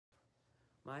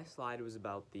My slide was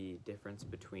about the difference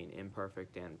between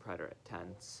imperfect and preterite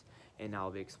tense, and I'll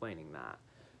be explaining that.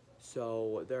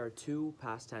 So there are two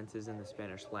past tenses in the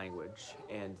Spanish language,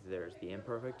 and there's the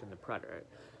imperfect and the preterite.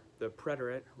 The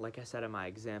preterite, like I said in my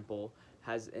example,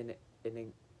 has an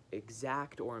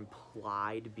exact or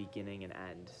implied beginning and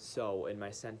end. So in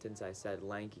my sentence I said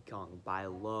Lanky Kong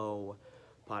bailó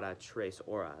para 3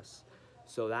 horas.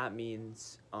 So that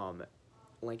means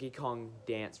Lanky Kong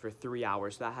danced for 3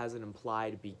 hours. So that has an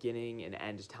implied beginning and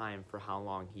end time for how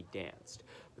long he danced.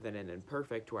 But then in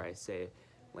imperfect, where I say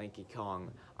Lanky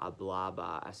Kong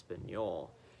hablaba español,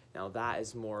 now that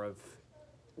is more of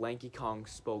Lanky Kong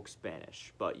spoke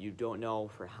Spanish, but you don't know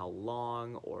for how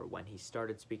long or when he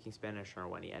started speaking Spanish or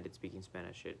when he ended speaking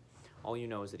Spanish. All you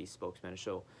know is that he spoke Spanish.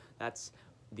 So that's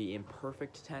the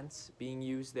imperfect tense being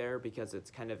used there because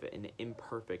it's kind of an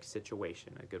imperfect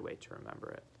situation, a good way to remember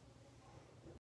it.